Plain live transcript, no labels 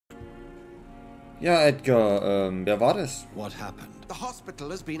Ja, Edgar, wer war das? What happened? The hospital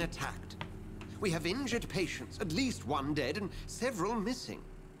has been attacked. We have injured patients, at least one dead and several missing.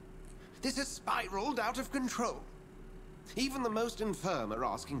 This has spiraled out of control. Even the most infirm are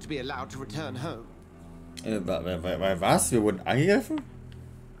asking to be allowed to return home. Was? Wir wurden angegriffen?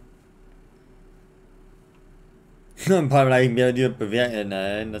 Ein paar Beleidigungen mehr die bewerten.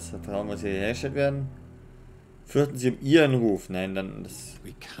 Nein, das Vertrauen muss hier hergestellt werden. Fürchten Sie um Ihren Ruf. Nein, dann das.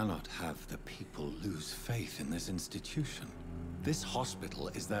 We cannot have the people lose faith in this institution. This hospital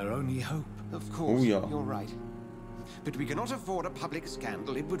is their only hope. Of course, Oh, yeah. you're right. But we cannot afford a public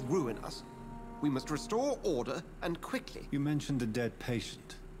scandal. It would ruin us. We must restore order, and quickly. You mentioned a dead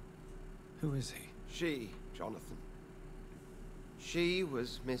patient. Who is he? She, Jonathan. She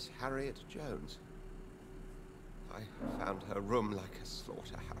was Miss Harriet Jones. I found her room like a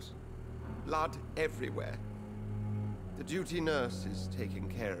slaughterhouse. Blood everywhere. The duty nurse is taking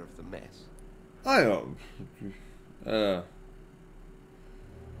care of the mess. Ah ja.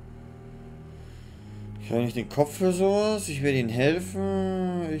 Ich habe nicht den Kopf für sowas. Ich werde Ihnen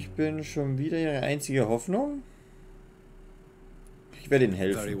helfen. Ich bin schon wieder Ihre einzige Hoffnung. Ich werde Ihnen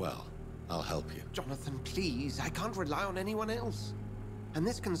helfen. Very well. I'll help you. Jonathan, please. I can't rely on anyone else. And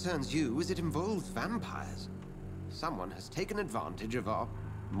this concerns you as it involves vampires. Someone has taken advantage of our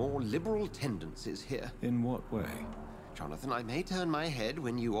more liberal tendencies here. In what way? Jonathan, I may turn my head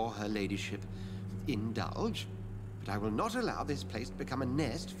when you or her ladyship indulge, but I will not allow this place to become a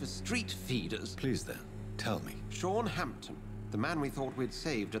nest for street feeders. Please then, tell me. Sean Hampton, the man we thought we'd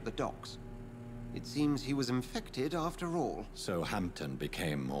saved at the docks. It seems he was infected after all. So Hampton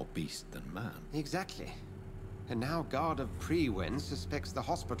became more beast than man. Exactly. And now Guard of Prewen suspects the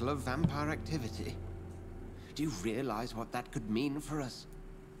hospital of vampire activity. Do you realize what that could mean for us?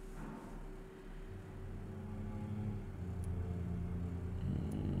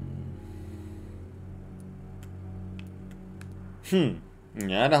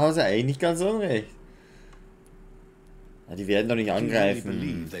 Ja, da haben sie eigentlich nicht ganz unrecht. Ja, die werden doch nicht Do you really angreifen.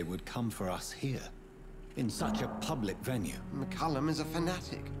 believe they would come for us here? In such a public venue? McCullum is a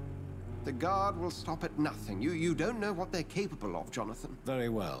fanatic. The Guard will stop at nothing. You don't know what they're capable of, Jonathan. Very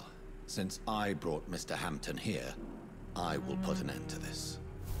well. Since I brought Mr. Hampton here, I will put an end to this.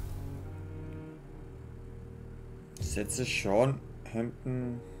 Setze Sean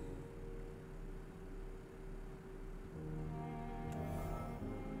Hampton.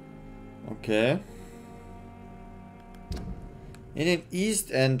 Okay. In den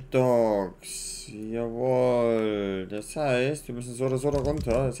East End Docks. Jawohl. Das heißt, wir müssen so oder so da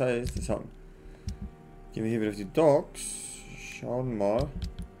runter. Das heißt, das haben. Gehen wir hier wieder auf die Docks. Schauen mal.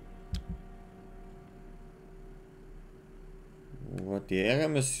 Wo war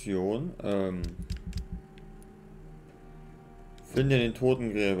deren Mission? Finde den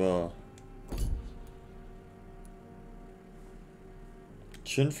Totengräber.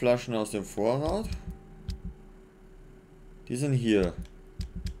 Gin-Flaschen aus dem Vorrat. Die sind hier.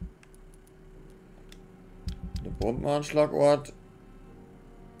 Der Bombenanschlagort.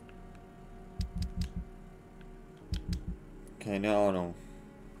 Keine Ahnung.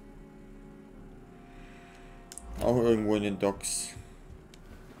 Auch irgendwo in den Docks.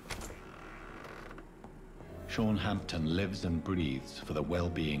 Sean Hampton lives and breathes for the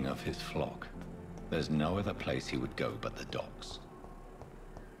well-being of his flock. There's no other place he would go but the docks.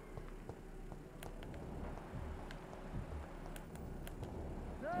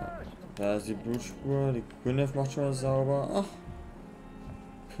 Da ist die Blutspur, die Gwyneth macht schon mal sauber. Ach,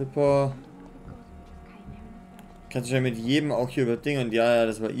 Pippa. Kannst du ja mit jedem auch hier überdingen. Ja, ja,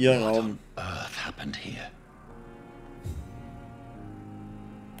 das war ihr What Raum. on earth happened here?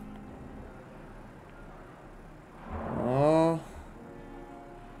 Ah.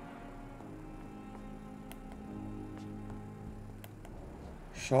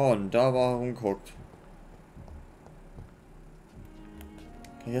 Schauen, da war er rumguckt.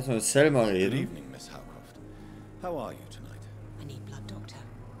 Kann ich jetzt mal mit Selma Good reden? evening, Miss Howcroft. How are you tonight? I need blood, Doctor.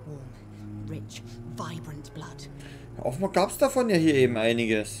 Warm, rich, vibrant blood. Offenbar gab es davon ja hier eben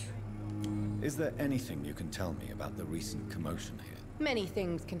einiges. Is there anything you can tell me about the recent commotion here? Many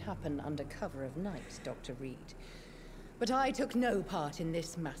things can happen under cover of night, Dr. Reed. But I took no part in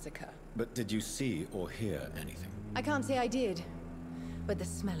this massacre. But did you see or hear anything? I can't say I did. But the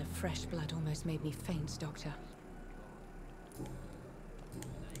smell of fresh blood almost made me faint, Doctor.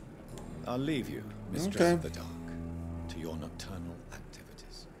 I'll leave you, Mistress Okay. of the Dark, to your nocturnal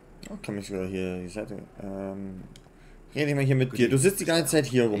activities. Oh, komm ich sogar hier die Seite. Rede ich mal hier mit dir. Du sitzt die ganze Zeit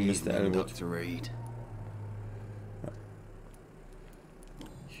hier rum, Mr. Elwood. Dr. Reed.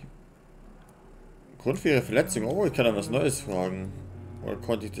 Grund für Ihre Verletzung? Oh, ich kann da was Neues fragen. Oder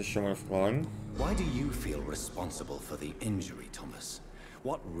konnte ich das schon mal fragen? Why do you feel responsible for the injury, Thomas?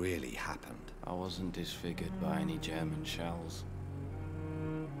 What really happened? I wasn't disfigured by any German shells.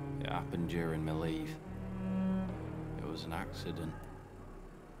 It happened during my leave. It was an accident.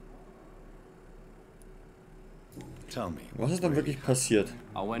 Tell me. Was ist dann wirklich passiert?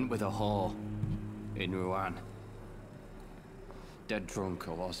 I went with a whore in Rouen. Dead drunk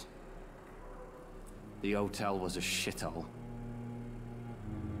I was. The hotel was a shithole.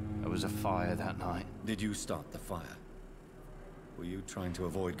 There was a fire that night. Did you start the fire? Were you trying to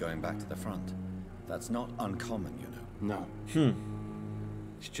avoid going back to the front? That's not uncommon, you know. No.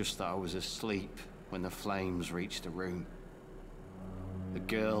 It's just that I was asleep when the flames reached the room. The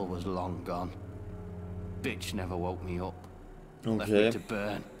girl was long gone. Bitch never woke me up. Left me to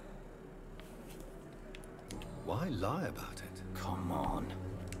burn. Why lie about it? Come on.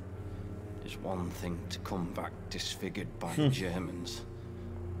 It's one thing to come back disfigured by the Germans.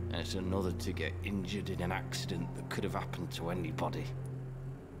 And it's another to get injured in an accident that could have happened to anybody.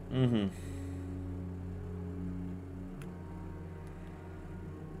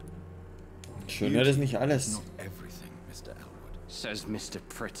 Schön, das ist nicht alles. Not everything, Mr. Elwood. Says Mr.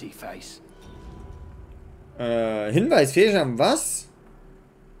 Pretty Face. Hinweis, Fehlschirm, was?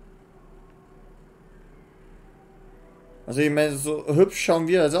 Also ich meine, so hübsch schauen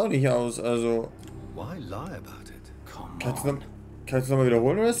wir jetzt auch nicht aus, also... Why lie about it? Come Kannst on. du nochmal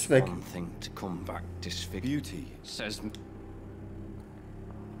wiederholen oder ist es weg? One thing to come back disfigured. Beauty. Says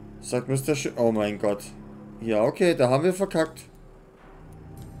Sagt Mr. Oh mein Gott. Ja, okay, da haben wir verkackt.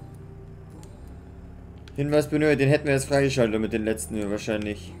 Hinweis benötigt, den hätten wir jetzt freigeschaltet mit den letzten hier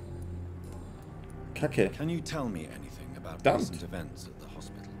wahrscheinlich. Kacke. Can you tell me anything about Damn. recent events at the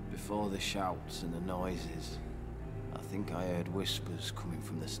hospital? before the shouts and the noises, I think I heard whispers coming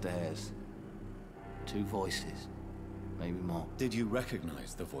from the stairs. 2 voices, maybe more. Did you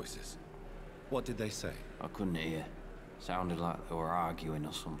recognize the voices? What did they say? I couldn't hear. Sounded like they were arguing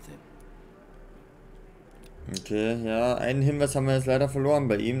or something. Okay, ja, einen Hinweis haben wir jetzt leider verloren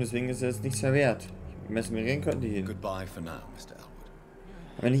bei ihm, deswegen ist er jetzt nichts mehr wert. Mesmerieren könnte ich ihn. Goodbye for now, Mr. Elwood.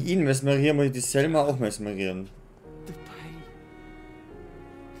 Wenn ich ihn mesmeriere, muss ich die Selma auch mesmerieren. The pain.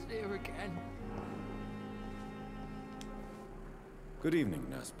 It's here again. Good evening,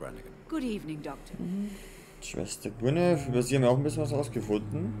 Nurse Brannigan. Good evening, Doctor. Schwester Gwyneth, über sie haben wir auch ein bisschen was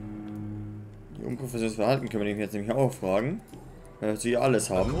rausgefunden. Ihr unprofessionelles Verhalten können wir jetzt nämlich auch fragen. Weil sie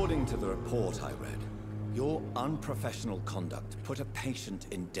alles haben. According to the report I read, your unprofessional conduct put a patient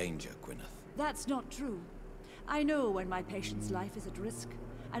in danger, Gwyneth. That's not true. I know when my patient's life is at risk,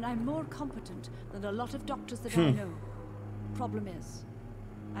 and I'm more competent than a lot of doctors that I know. Problem is,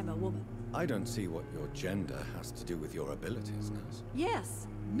 I'm a woman. I don't see what your gender has to do with your abilities, nurse. Yes,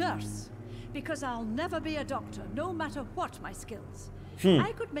 nurse. Because I'll never be a doctor, no matter what my skills.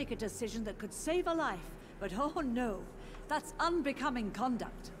 I could make a decision that could save a life, but oh no, that's unbecoming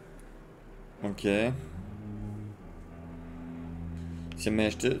conduct. Okay. Sie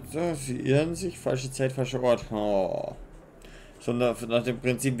möchte, so, sie irren sich, falsche Zeit, falscher Ort. Oh. So nach dem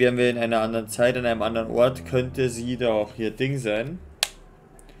Prinzip, wären wir in einer anderen Zeit, an einem anderen Ort, könnte sie doch hier Ding sein.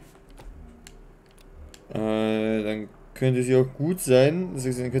 Dann könnte sie auch gut sein, also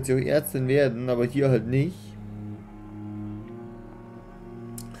dann könnte sie auch Ärztin werden, aber hier halt nicht.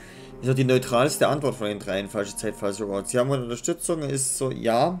 Ist auch die neutralste Antwort von den dreien, falsche Zeit, falscher Ort. Sie haben Unterstützung, ist so,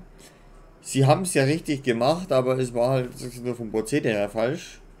 ja. Sie haben es ja richtig gemacht, aber es war halt nur vom Prozedere her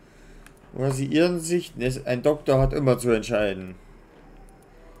falsch. Oder sie irren sich, ein Doktor hat immer zu entscheiden.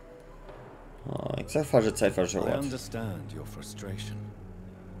 Ich sag falsche Zeit, falscher I Ort. understand your frustration.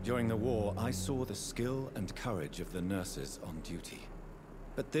 During the war, I saw the skill and courage of the nurses on duty.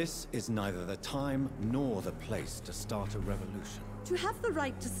 But this is neither the time nor the place to start a revolution. To have the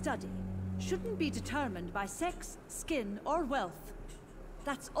right to study shouldn't be determined by sex, skin, or wealth.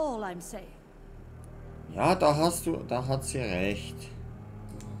 That's all I'm saying. Ja, da hat sie recht.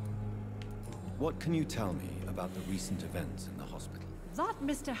 What can you tell me about the recent events in the hospital? That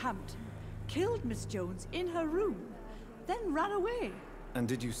Mr. Hampton killed Miss Jones in her room, then ran away. And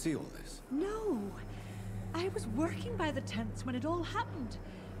did you see all this? No. I was working by the tents when it all happened.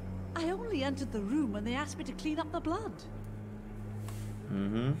 I only entered the room when they asked me to clean up the blood.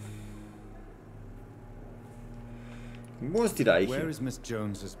 Wo ist die Leiche? Where is Miss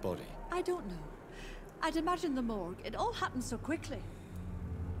Jones's body? I don't know. I'd imagine the morgue. It all happened so quickly.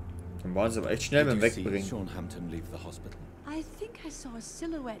 Dann waren sie aber echt schnell beim Did you see Wegbringen. Sean Hampton leave the hospital? I think I saw a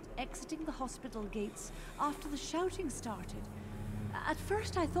silhouette exiting the hospital gates after the shouting started. At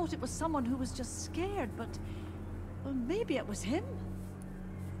first I thought it was someone who was just scared, but well, maybe it was him.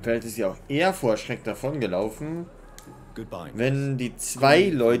 Vielleicht ist sie auch eher vor Schreck davon gelaufen. Goodbye. Wenn die zwei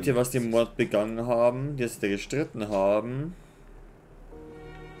Leute, was den Mord begangen haben, die jetzt da gestritten haben,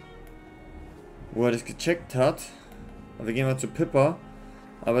 wo er das gecheckt hat, aber wir gehen mal zu Pippa,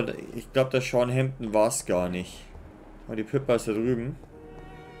 aber ich glaube, der Sean Hampton war es gar nicht. Aber die Pippa ist da drüben.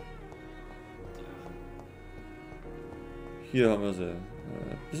 Hier haben wir sie.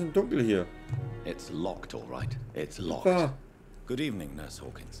 Bisschen dunkel hier. It's locked, all right. It's locked. Pippa. Good evening, Nurse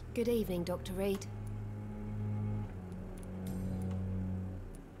Hawkins. Good evening, Dr. Reed.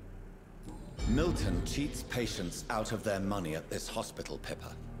 Milton cheats patients out of their money at this hospital,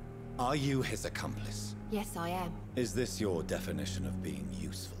 Pippa. Are you his accomplice? Yes, I am. Is this your definition of being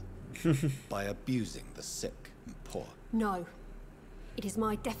useful? By abusing the sick and poor? No. It is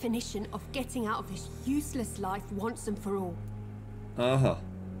my definition of getting out of this useless life once and for all. Aha.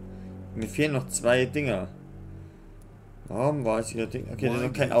 Mir fehlen noch zwei Dinger. Warum war es ihr Ding? Okay, das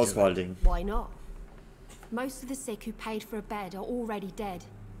ist kein Auswahlding. Why not? Most of the sick who paid for a bed are already dead.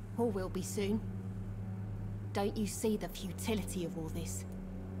 Or will be soon. Don't you see the futility of all this?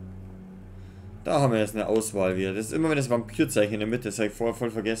 Da haben wir jetzt eine Auswahl wieder. Das ist immer, wenn das Vampirzeichen in der Mitte ist. Das habe ich vorher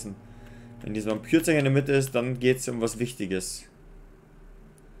voll vergessen. Wenn dieses Vampirzeichen in der Mitte ist, dann geht es um was Wichtiges.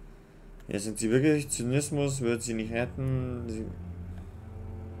 Ja, sind sie wirklich? Zynismus wird sie nicht retten. Sie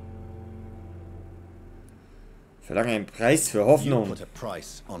verlangen einen Preis für You Hoffnung. put a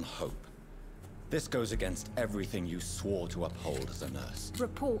price on hope. This goes against everything you swore to uphold as a nurse.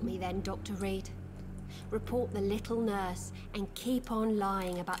 Report me then, Dr. Reed. Report the little nurse and keep on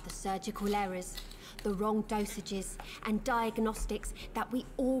lying about the surgical errors, the wrong dosages and diagnostics that we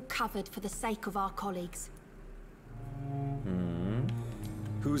all covered for the sake of our colleagues.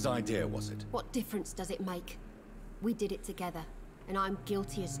 Whose idea was it? What difference does it make? We did it together, and I'm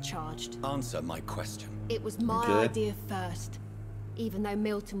guilty as charged. Answer my question. It was my Okay. idea first, even though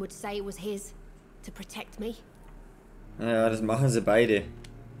Milton would say it was his, to protect me. Naja, das machen sie beide.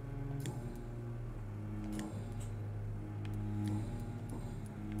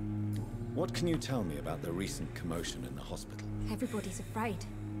 What can you tell me about the recent commotion in the hospital? Everybody's afraid.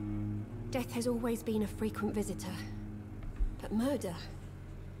 Death has always been a frequent visitor. But murder?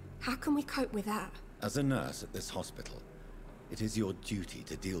 How can we cope with that? As a nurse at this hospital, it is your duty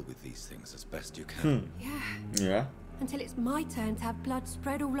to deal with these things as best you can. Yeah, Ja. until it's my turn to have blood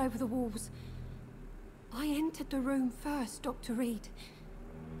spread all over the walls. I entered the room first, Dr. Reed.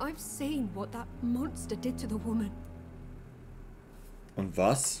 I've seen what that monster did to the woman. Und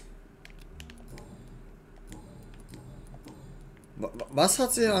was? Was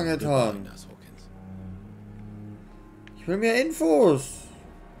hat sie Goodbye, angetan? Nurse Hawkins. Ich will mehr Infos.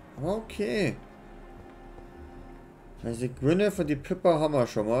 Okay. Also die Gwyneth und die Pippa haben wir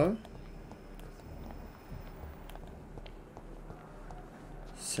schon mal.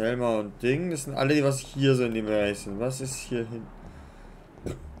 Selma und Ding, das sind alle, die was hier so in dem Bereich sind. Was ist hier hin?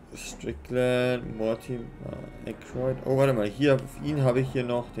 Strickland, Morty, Aykroyd. Oh, warte mal, hier, auf ihn habe ich hier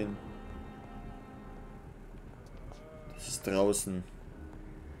noch den. Das ist draußen.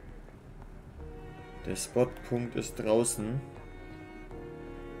 Der Spotpunkt ist draußen.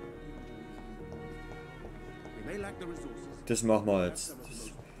 Das machen wir jetzt.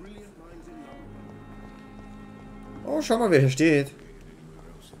 Oh, schau mal, wer hier steht.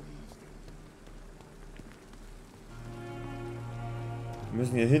 Wir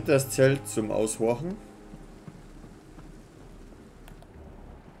müssen hier hinter das Zelt zum Aushorchen.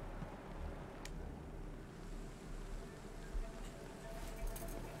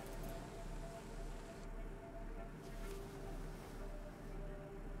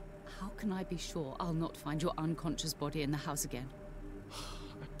 How can I be sure I'll not find your unconscious body in the house again?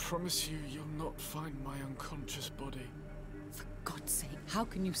 I promise you, you'll not find my unconscious body. For God's sake, how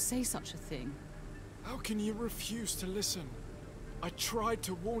can you say such a thing? How can you refuse to listen? I tried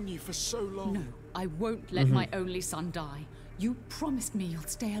to warn you for so long. No, I won't let my only son die. You promised me you'll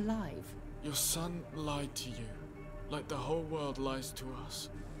stay alive. Your son lied to you, like the whole world lies to us.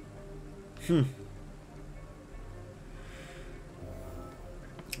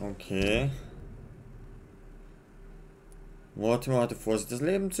 Okay. Mortimer hatte vor, sich das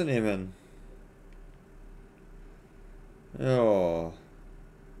Leben zu nehmen. Ja.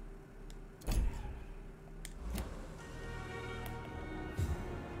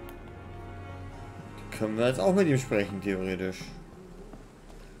 Können wir jetzt auch mit ihm sprechen, theoretisch.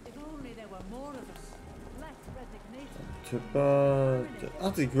 If only there were more of us. Less resignation. Tipper.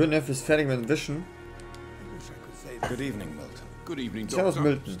 Ach, die Gwyneth ist fertig mit dem Wischen. Good evening, Milton. Good evening, Servus, Doctor.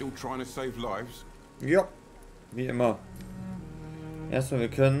 Milton. Still trying to save lives? Ja. Wie immer. Erstmal, wir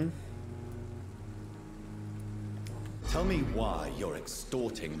können Tell me why you're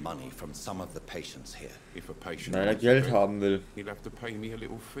extorting money from some of the patients here. If a patient Weil wants Geld a bed, haben will. he'll have to pay me a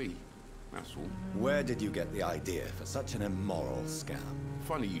little fee. That's all. Where did you get the idea for such an immoral scam?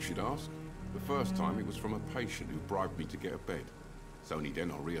 Funny you should ask. The first time it was from a patient who bribed me to get a bed. It's only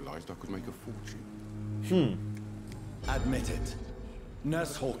then I realized I could make a fortune. Admit it.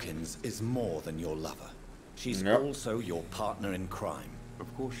 Nurse Hawkins is more than your lover. She's Yep. also your partner in crime.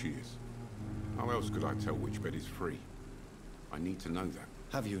 Of course she is. How else could I tell which bed is free? I need to know that.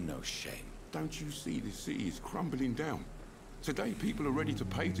 Have you no shame? Don't you see the city is crumbling down? Today people are ready to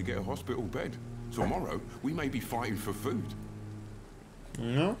pay to get a hospital bed. Tomorrow we may be fighting for food.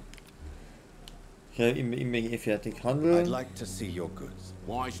 Ja. Ich werde ihn hier fertig I'd handeln. like to see your goods.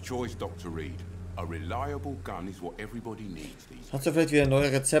 Wise choice, Dr. Reed. A reliable gun is what everybody needs these days. Hast du vielleicht wieder neue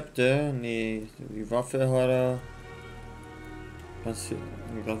Rezepte? Nee, die Waffe hat er. Was hier?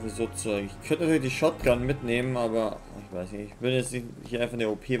 Gerade für so Zeug. Ich könnte natürlich die Shotgun mitnehmen, aber ich weiß nicht. Ich will jetzt nicht hier einfach eine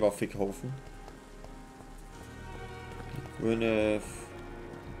OP-Waffe kaufen. Grüne.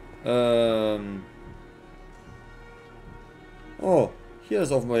 Oh, hier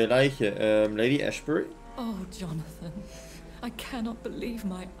ist auf meine Leiche. Lady Ashbury. Oh, Jonathan. I cannot believe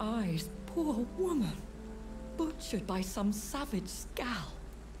my eyes. Poor woman. Butchered by some savage Skal.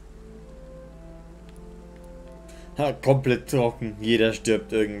 Ha, komplett trocken. Jeder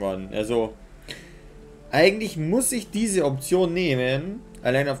stirbt irgendwann. Also, eigentlich muss ich diese Option nehmen.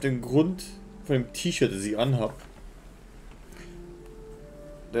 Allein auf dem Grund von dem T-Shirt, das ich anhab.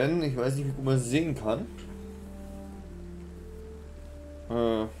 Denn ich weiß nicht, wie gut man es sehen kann.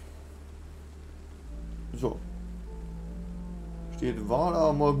 So. Steht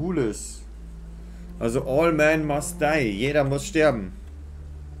Vala Morgulis. Also all men must die. Jeder muss sterben.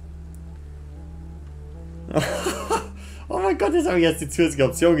 Oh mein Gott, jetzt habe ich erst die zusätzliche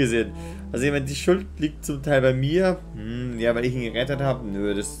Option gesehen. Also jemand, die Schuld liegt zum Teil bei mir. Ja, weil ich ihn gerettet habe.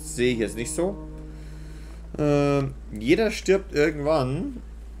 Nö, das sehe ich jetzt nicht so. Jeder stirbt irgendwann.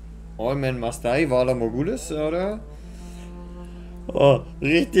 All men must die. Vala Morgulis, oder? Oh,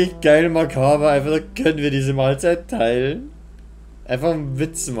 richtig geil makaber. Einfach können wir diese Mahlzeit teilen. Einfach einen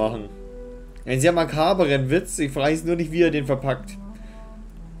Witz machen. Einen sehr makaberen Witz. Ich weiß nur nicht, wie er den verpackt.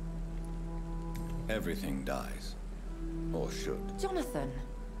 Everything dies. Or should. Jonathan,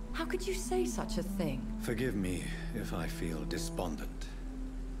 how could you say such a thing? Forgive me if I feel despondent.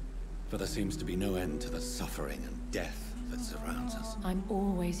 For there seems to be no end to the suffering and death that surrounds us. I'm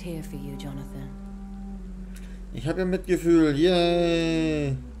always here for you, Jonathan. Ich habe ja Mitgefühl.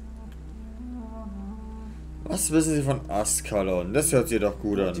 Yay. Was wissen Sie von Ascalon? Das hört sich doch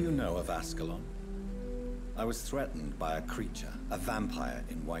gut What do you an. know of Ascalon? I was threatened by a creature, a vampire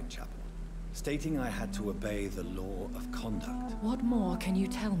in Whitechapel, stating I had to obey the law of conduct. What more can you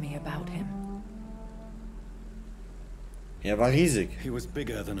tell me about him? Er war riesig. He was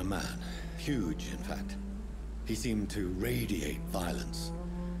bigger than a man. Huge, in fact. He seemed to radiate violence.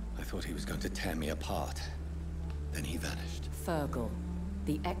 I thought he was going to tear me apart. Then he vanished. Fergal,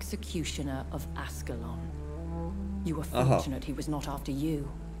 the executioner of Ascalon. You were Aha. fortunate he was not after you,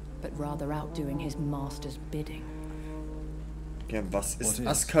 but rather out doing his master's bidding. Ja, was What ist is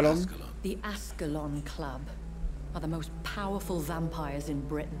Ascalon? The Ascalon Club are the most powerful vampires in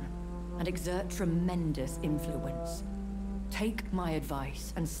Britain and exert tremendous influence. Take my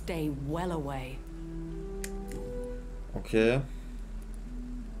advice and stay well away. Okay.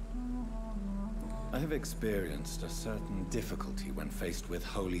 I have experienced a certain difficulty when faced with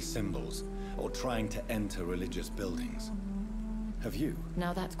holy symbols or trying to enter religious buildings. Have you?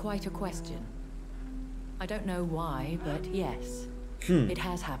 Now that's quite a question. I don't know why, but yes, it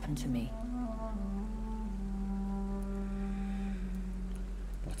has happened to me.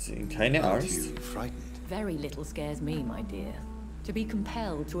 Macht sie Ihnen keine Aren't Angst? you frightened? Very little scares me, my dear. To be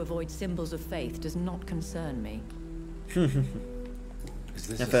compelled to avoid symbols of faith does not concern me. Is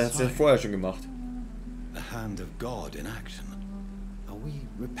this Ja, a vielleicht hat sie sign? vorher schon gemacht. The hand of God in action? Are we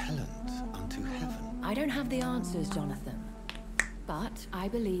repellent unto heaven? I don't have the answers, Jonathan. But I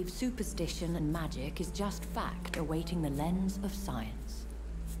believe superstition and magic is just fact awaiting the lens of science.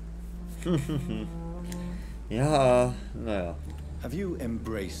 Ja, naja. Have you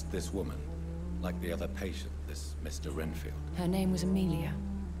embraced this woman, like the other patient, this Mr. Renfield? Her name was Amelia.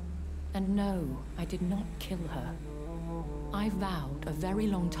 And no, I did not kill her. I vowed a very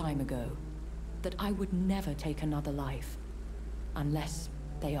long time ago that I would never take another life, unless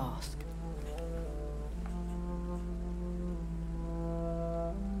they ask.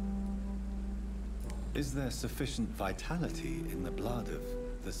 Is there sufficient vitality in the blood of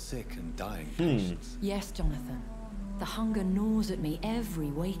the sick and dying patients? Yes, Jonathan. The hunger gnaws at me every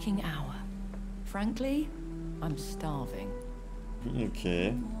waking hour. Frankly, I'm starving.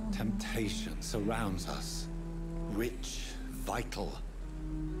 Okay. Temptation surrounds us. Rich, vital.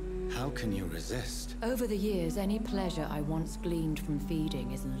 How can you resist? Over the years, any pleasure I once gleaned from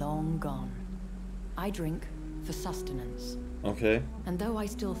feeding is long gone. I drink for sustenance. Okay. And though I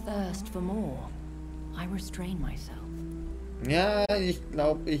still thirst for more, I restrain myself. Ja, ich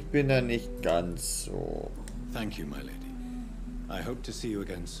glaube, ich bin da nicht ganz so. Thank you, my lady. I hope to see you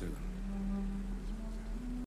again soon.